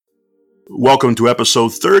Welcome to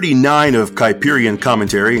episode 39 of Kuyperian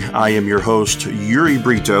Commentary. I am your host, Yuri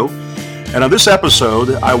Brito. And on this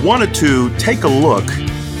episode, I wanted to take a look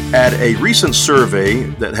at a recent survey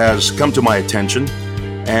that has come to my attention,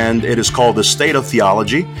 and it is called The State of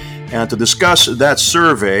Theology. And to discuss that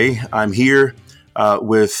survey, I'm here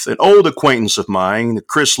with an old acquaintance of mine,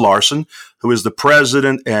 Chris Larson, who is the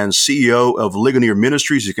president and CEO of Ligonier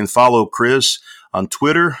Ministries. You can follow Chris on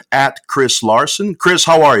Twitter at Chris Larson. Chris,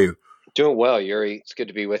 how are you? Doing well, Yuri. It's good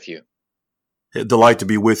to be with you. A delight to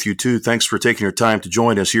be with you, too. Thanks for taking your time to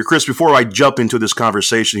join us here. Chris, before I jump into this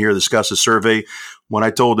conversation here, discuss the survey, when I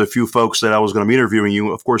told a few folks that I was going to be interviewing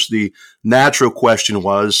you, of course, the natural question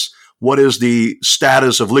was, what is the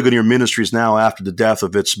status of Ligonier Ministries now after the death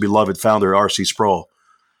of its beloved founder, R.C. Sproul?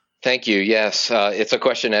 Thank you. Yes, it's a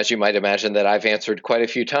question, as you might imagine, that I've answered quite a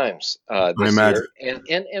few times this year,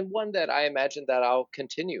 and one that I imagine that I'll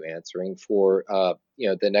continue answering for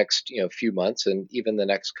the next few months and even the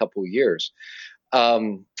next couple years.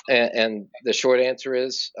 And the short answer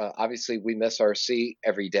is obviously we miss RC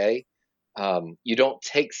every day. You don't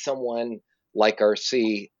take someone like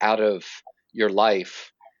RC out of your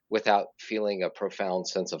life without feeling a profound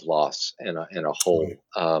sense of loss and a hole.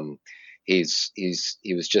 He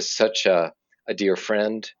was just such a dear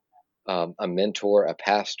friend, a mentor, a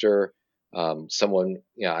pastor, someone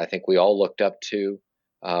I think we all looked up to,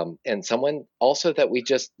 and someone also that we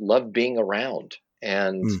just love being around,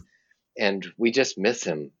 and we just miss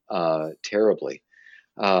him terribly.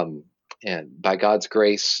 And by God's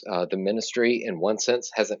grace, the ministry, in one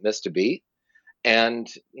sense, hasn't missed a beat. And,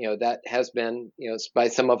 that has been, by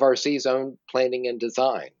some of RC's own planning and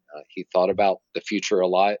design. He thought about the future a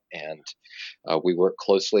lot, and we worked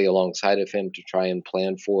closely alongside of him to try and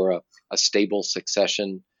plan for a stable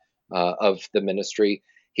succession of the ministry.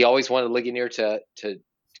 He always wanted Ligonier to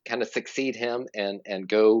kind of succeed him and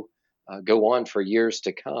go on for years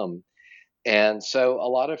to come. And so a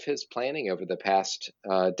lot of his planning over the past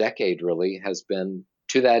decade really has been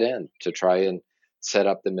to that end, to try and set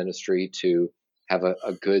up the ministry to have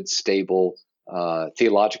a good, stable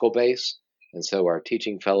theological base. And so our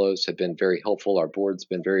teaching fellows have been very helpful. Our board's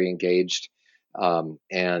been very engaged.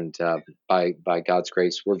 And by God's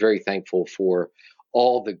grace, we're very thankful for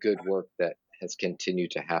all the good work that has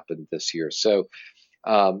continued to happen this year. So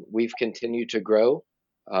we've continued to grow.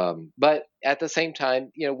 But at the same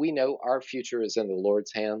time, we know our future is in the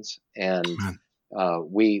Lord's hands. And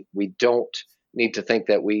we don't need to think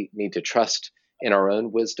that we need to trust in our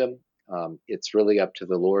own wisdom. It's really up to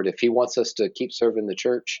the Lord. If he wants us to keep serving the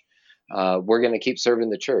church, we're going to keep serving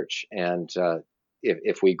the church. And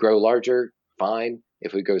if we grow larger, fine.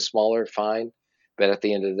 If we go smaller, fine. But at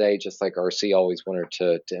the end of the day, just like RC always wanted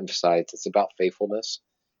to emphasize, it's about faithfulness.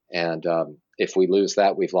 And if we lose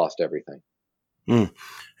that, we've lost everything.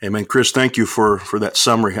 Amen. Chris, thank you for that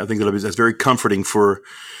summary. I think that's very comforting for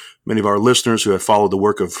many of our listeners who have followed the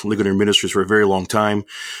work of Ligonier Ministries for a very long time.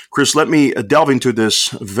 Chris, let me delve into this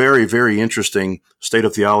very, very interesting State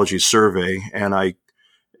of Theology survey. And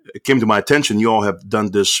it came to my attention, you all have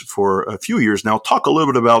done this for a few years now. Talk a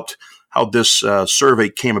little bit about how this survey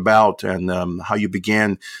came about and how you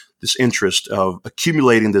began this interest of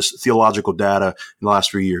accumulating this theological data in the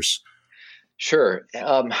last few years. Sure.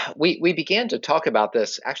 We began to talk about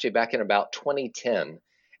this actually back in about 2010.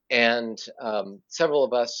 And several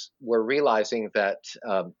of us were realizing that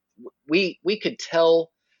we could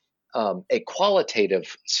tell a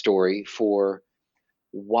qualitative story for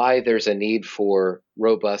why there's a need for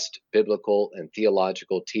robust biblical and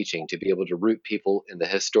theological teaching to be able to root people in the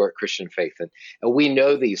historic Christian faith. And we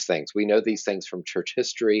know these things. We know these things from church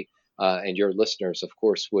history. And your listeners, of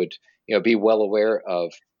course, would be well aware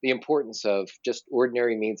of the importance of just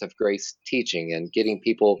ordinary means of grace teaching and getting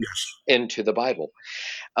people into the Bible.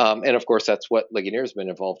 And of course, that's what Ligonier's been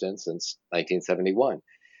involved in since 1971.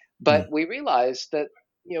 But we realized that,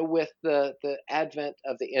 with the advent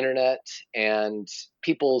of the internet and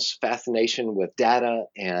people's fascination with data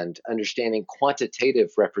and understanding quantitative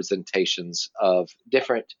representations of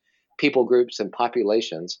different people groups and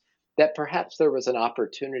populations, that perhaps there was an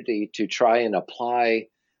opportunity to try and apply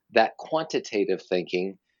that quantitative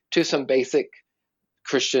thinking to some basic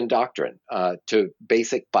Christian doctrine, to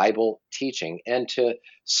basic Bible teaching, and to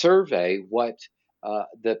survey what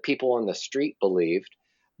the people on the street believed.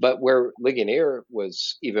 But where Ligonier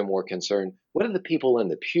was even more concerned, what do the people in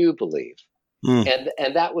the pew believe?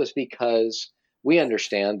 And that was because we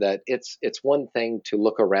understand that it's one thing to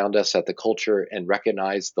look around us at the culture and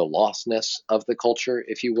recognize the lostness of the culture,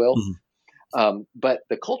 if you will. But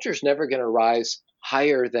the culture is never going to rise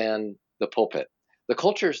higher than the pulpit. The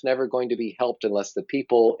culture is never going to be helped unless the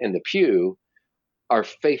people in the pew are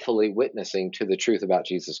faithfully witnessing to the truth about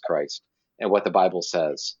Jesus Christ and what the Bible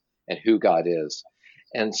says and who God is.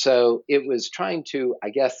 And so it was trying to, I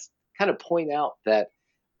guess, kind of point out that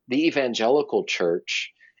the evangelical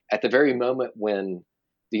church, at the very moment when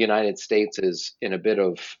the United States is in a bit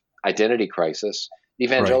of identity crisis, the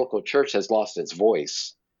evangelical church has lost its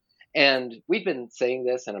voice. And we've been saying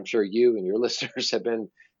this, and I'm sure you and your listeners have been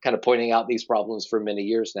kind of pointing out these problems for many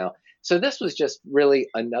years now. So this was just really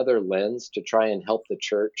another lens to try and help the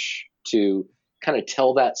church to kind of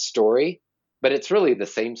tell that story. But it's really the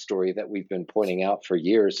same story that we've been pointing out for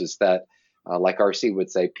years, is that, like RC would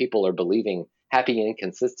say, people are believing happy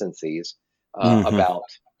inconsistencies about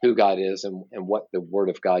who God is and what the Word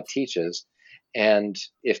of God teaches. And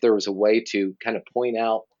if there was a way to kind of point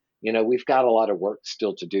out, we've got a lot of work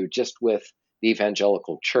still to do just with the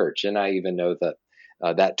evangelical church. And I even know that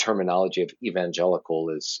that terminology of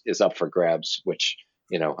evangelical is up for grabs, which,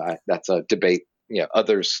 that's a debate,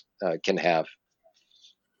 others can have.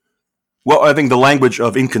 Well, I think the language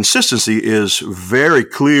of inconsistency is very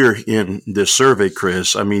clear in this survey,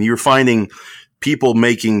 Chris. I mean, you're finding people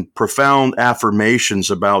making profound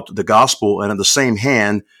affirmations about the gospel and at the same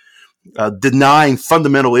hand, denying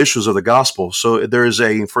fundamental issues of the gospel. So there is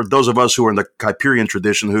for those of us who are in the Kuyperian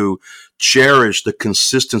tradition who cherish the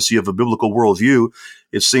consistency of a biblical worldview,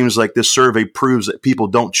 it seems like this survey proves that people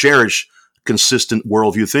don't cherish consistent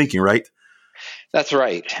worldview thinking, right? That's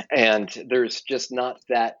right. And there's just not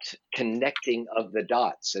that connecting of the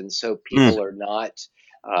dots. And so people are not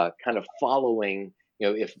kind of following,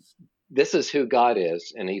 if this is who God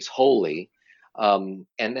is and he's holy, and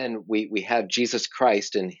then we have Jesus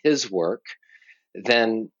Christ and his work,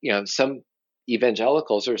 then, some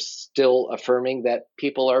evangelicals are still affirming that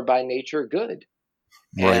people are by nature good.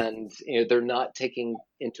 Right. And they're not taking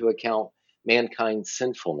into account mankind's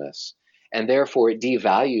sinfulness. And therefore, it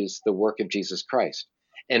devalues the work of Jesus Christ.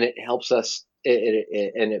 And it helps us,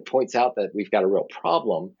 and it points out that we've got a real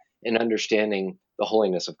problem in understanding the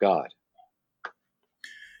holiness of God.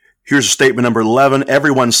 Here's statement number 11.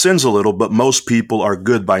 Everyone sins a little, but most people are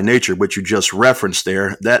good by nature, which you just referenced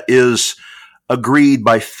there. That is agreed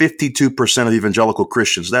by 52% of evangelical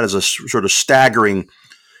Christians. That is a sort of staggering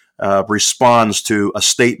response to a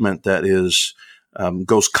statement that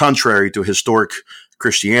goes contrary to historic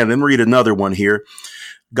Christianity. Let me read another one here.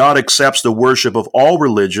 God accepts the worship of all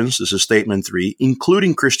religions. This is statement 3,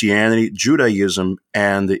 including Christianity, Judaism,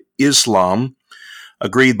 and Islam.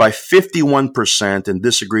 Agreed by 51% and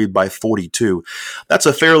disagreed by 42%. That's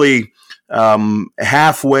a fairly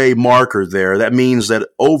halfway marker there. That means that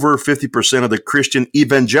over 50% of the Christian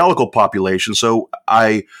evangelical population. So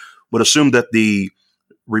I would assume that the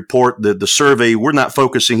report, the survey, we're not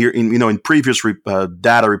focusing here in previous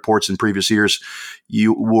data reports in previous years,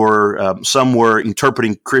 some were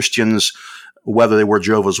interpreting Christians, whether they were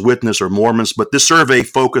Jehovah's Witness or Mormons, but this survey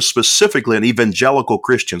focused specifically on evangelical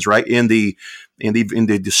Christians, right? In the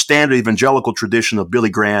standard evangelical tradition of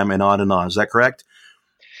Billy Graham and on. Is that correct?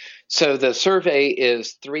 So the survey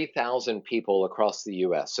is 3,000 people across the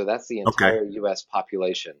U.S. So that's the entire U.S.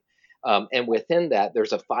 population. And within that,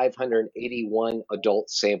 there's a 581 adult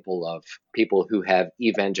sample of people who have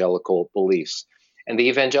evangelical beliefs. And the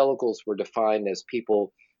evangelicals were defined as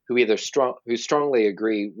people who strongly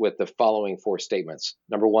agree with the following 4 statements.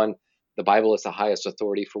 Number 1, the Bible is the highest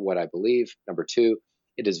authority for what I believe. Number 2,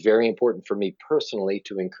 it is very important for me personally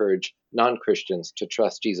to encourage non-Christians to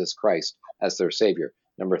trust Jesus Christ as their Savior.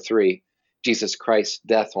 Number 3, Jesus Christ's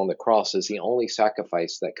death on the cross is the only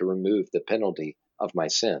sacrifice that can remove the penalty of my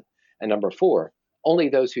sin. And number 4, only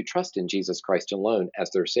those who trust in Jesus Christ alone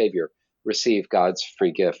as their Savior receive God's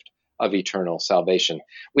free gift of eternal salvation.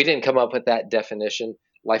 We didn't come up with that definition.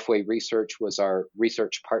 Lifeway Research was our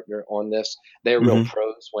research partner on this. They're real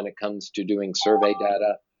pros when it comes to doing survey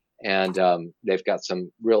data, and they've got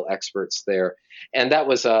some real experts there. And that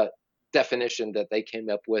was a definition that they came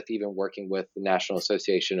up with, even working with the National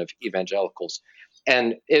Association of Evangelicals.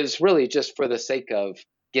 And it was really just for the sake of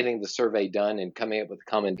getting the survey done and coming up with a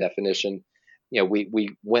common definition.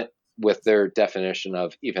 We went with their definition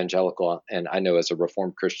of evangelical, and I know as a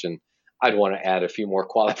Reformed Christian, I'd want to add a few more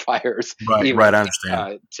qualifiers right, I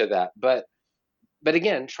understand. To that. But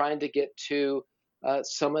again, trying to get to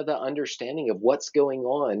some of the understanding of what's going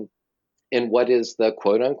on in what is the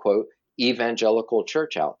quote unquote evangelical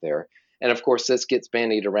church out there. And of course, this gets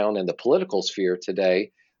bandied around in the political sphere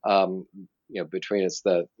today, between it's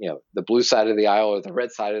the blue side of the aisle or the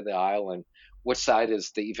red side of the aisle, and which side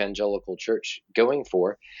is the evangelical church going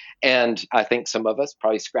for. And I think some of us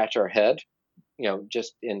probably scratch our head,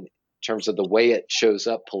 just in terms of the way it shows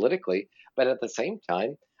up politically. But at the same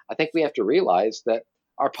time, I think we have to realize that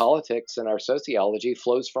our politics and our sociology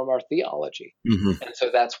flows from our theology. Mm-hmm. And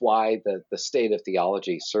so that's why the State of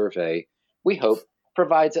Theology survey, we hope,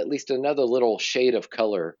 provides at least another little shade of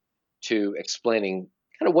color to explaining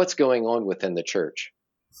kind of what's going on within the church.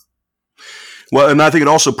 Well, and I think it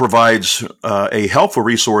also provides a helpful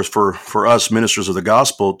resource for us ministers of the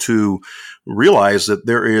gospel to realize that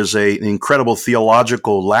there is an incredible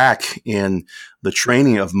theological lack in the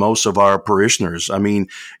training of most of our parishioners. I mean,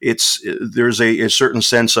 there's a certain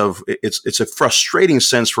sense of it's a frustrating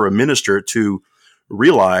sense for a minister to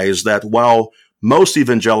realize that while most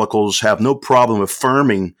evangelicals have no problem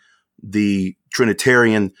affirming the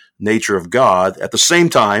Trinitarian nature of God, at the same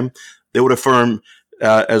time, they would affirm,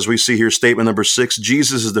 as we see here, statement number 6,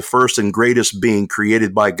 Jesus is the first and greatest being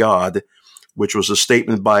created by God, which was a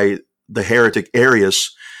statement by the heretic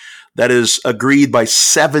Arius that is agreed by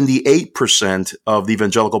 78% of the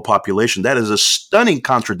evangelical population. That is a stunning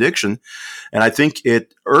contradiction. And I think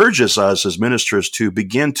it urges us as ministers to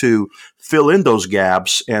begin to fill in those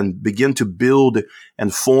gaps and begin to build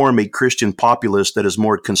and form a Christian populace that is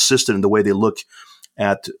more consistent in the way they look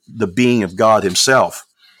at the being of God himself.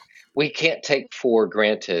 We can't take for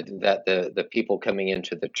granted that the people coming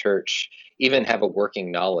into the church even have a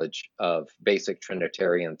working knowledge of basic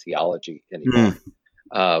Trinitarian theology anymore.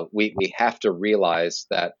 We have to realize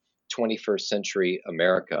that 21st century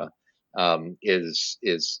America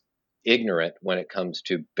is ignorant when it comes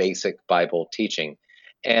to basic Bible teaching.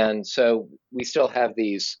 And so we still have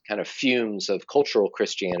these kind of fumes of cultural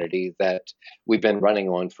Christianity that we've been running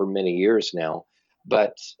on for many years now.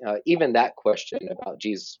 But even that question about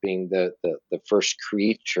Jesus being the first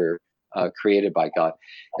creature created by God,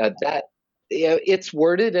 that it's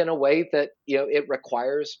worded in a way that it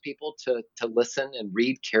requires people to listen and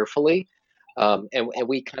read carefully, and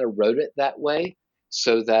we kind of wrote it that way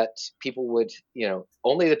so that people would,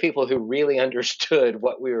 only the people who really understood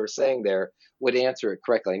what we were saying there would answer it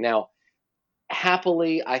correctly. Now,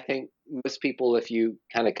 happily, I think most people, if you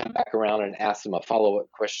kind of come back around and ask them a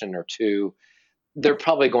follow-up question or two, they're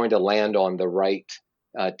probably going to land on the right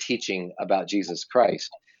teaching about Jesus Christ.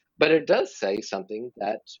 But it does say something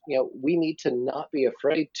that, we need to not be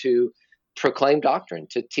afraid to proclaim doctrine,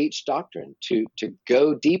 to teach doctrine, to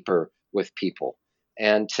go deeper with people,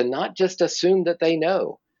 and to not just assume that they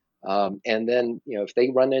know. And then, if they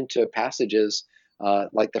run into passages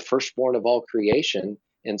like the firstborn of all creation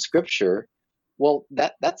in Scripture, well,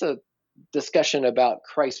 that's a discussion about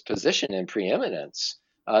Christ's position and preeminence.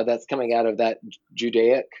 That's coming out of that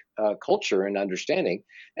Judaic culture and understanding.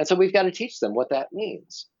 And so we've got to teach them what that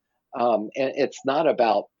means. And it's not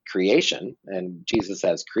about creation and Jesus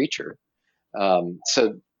as creature.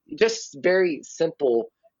 So just very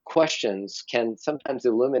simple questions can sometimes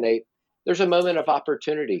illuminate there's a moment of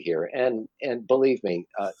opportunity here. And believe me,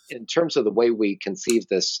 in terms of the way we conceived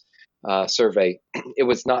this survey, it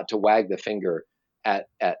was not to wag the finger at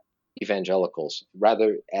evangelicals.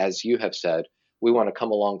 Rather, as you have said, we want to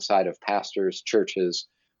come alongside of pastors, churches,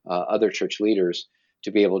 other church leaders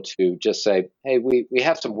to be able to just say, hey, we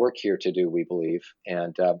have some work here to do, we believe,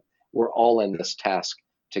 and we're all in this task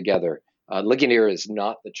together. Ligonier is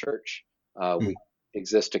not the church. We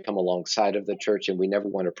exist to come alongside of the church, and we never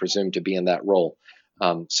want to presume to be in that role.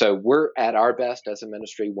 So we're at our best as a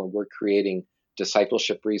ministry when we're creating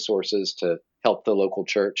discipleship resources to help the local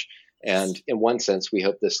church. And in one sense, we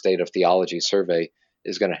hope this State of Theology survey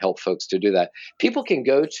is going to help folks to do that. People can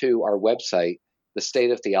go to our website,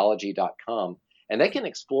 thestateoftheology.com, and they can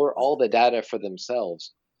explore all the data for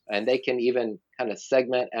themselves. And they can even kind of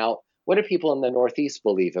segment out, what do people in the Northeast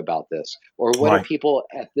believe about this? Or what do people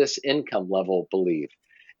at this income level believe?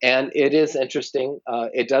 And it is interesting.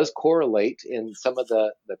 It does correlate in some of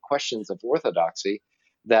the questions of orthodoxy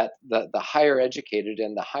that the higher educated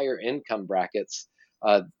and the higher income brackets,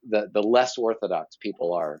 the less orthodox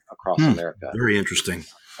people are across America. Very interesting.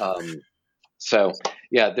 So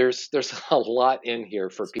yeah, there's a lot in here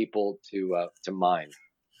for people to mine.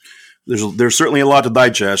 There's certainly a lot to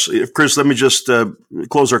digest. Chris, let me just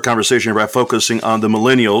close our conversation by focusing on the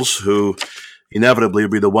millennials, who inevitably will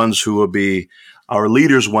be the ones who will be our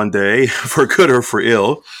leaders one day, for good or for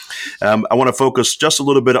ill. I want to focus just a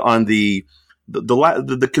little bit on the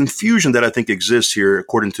confusion that I think exists here,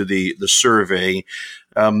 according to the survey.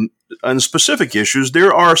 On specific issues,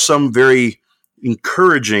 there are some very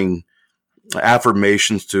encouraging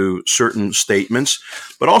affirmations to certain statements,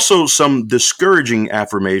 but also some discouraging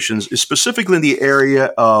affirmations, specifically in the area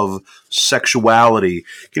of sexuality.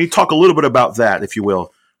 Can you talk a little bit about that, if you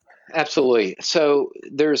will? Absolutely. So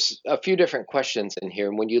there's a few different questions in here.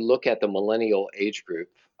 And when you look at the millennial age group,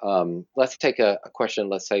 let's take a question,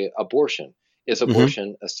 let's say abortion. Is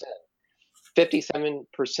abortion a sin?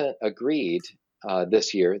 57% agreed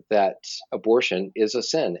this year that abortion is a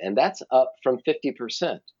sin, and that's up from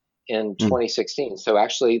 50% in 2016. So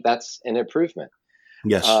actually, that's an improvement.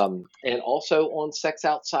 Yes. And also on sex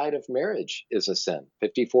outside of marriage is a sin.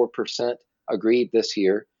 54% agreed this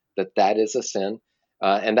year that that is a sin,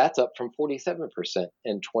 and that's up from 47%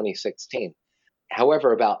 in 2016.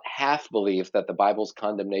 However, about half believe that the Bible's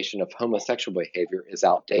condemnation of homosexual behavior is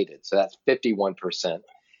outdated. So that's 51%,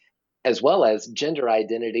 as well as gender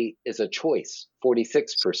identity is a choice,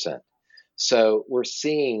 46%. So we're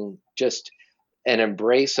seeing just an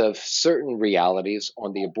embrace of certain realities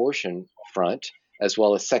on the abortion front, as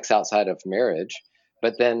well as sex outside of marriage.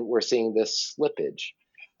 But then we're seeing this slippage.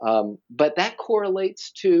 But that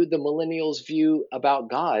correlates to the millennials' view about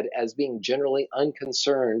God as being generally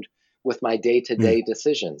unconcerned with my day-to-day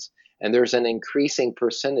decisions. And there's an increasing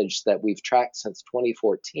percentage that we've tracked since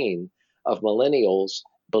 2014 of millennials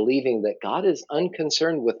believing that God is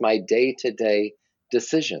unconcerned with my day-to-day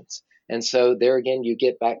decisions. And so there again, you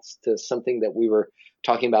get back to something that we were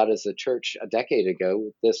talking about as a church a decade ago,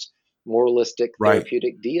 with this moralistic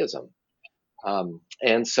therapeutic deism.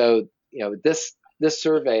 And so, this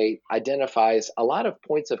survey identifies a lot of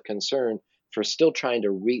points of concern for still trying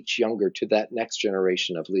to reach younger to that next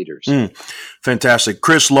generation of leaders. Fantastic.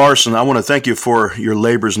 Chris Larson, I want to thank you for your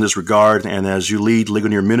labors in this regard. And as you lead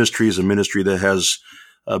Ligonier Ministries, a ministry that has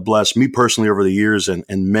blessed me personally over the years and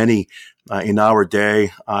many in our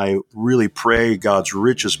day, I really pray God's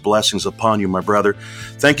richest blessings upon you, my brother.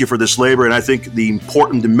 Thank you for this labor. And I think the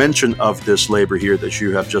important dimension of this labor here that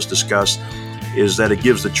you have just discussed is that it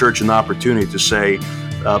gives the church an opportunity to say,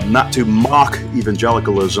 not to mock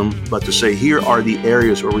evangelicalism, but to say, here are the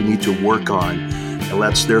areas where we need to work on. And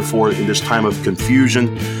let's therefore, in this time of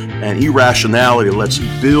confusion and irrationality, let's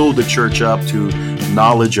build the church up to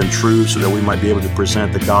knowledge and truth so that we might be able to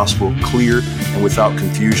present the gospel clear and without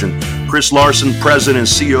confusion. Chris Larson, President and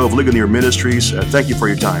CEO of Ligonier Ministries, thank you for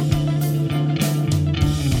your time.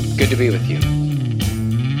 Good to be with you.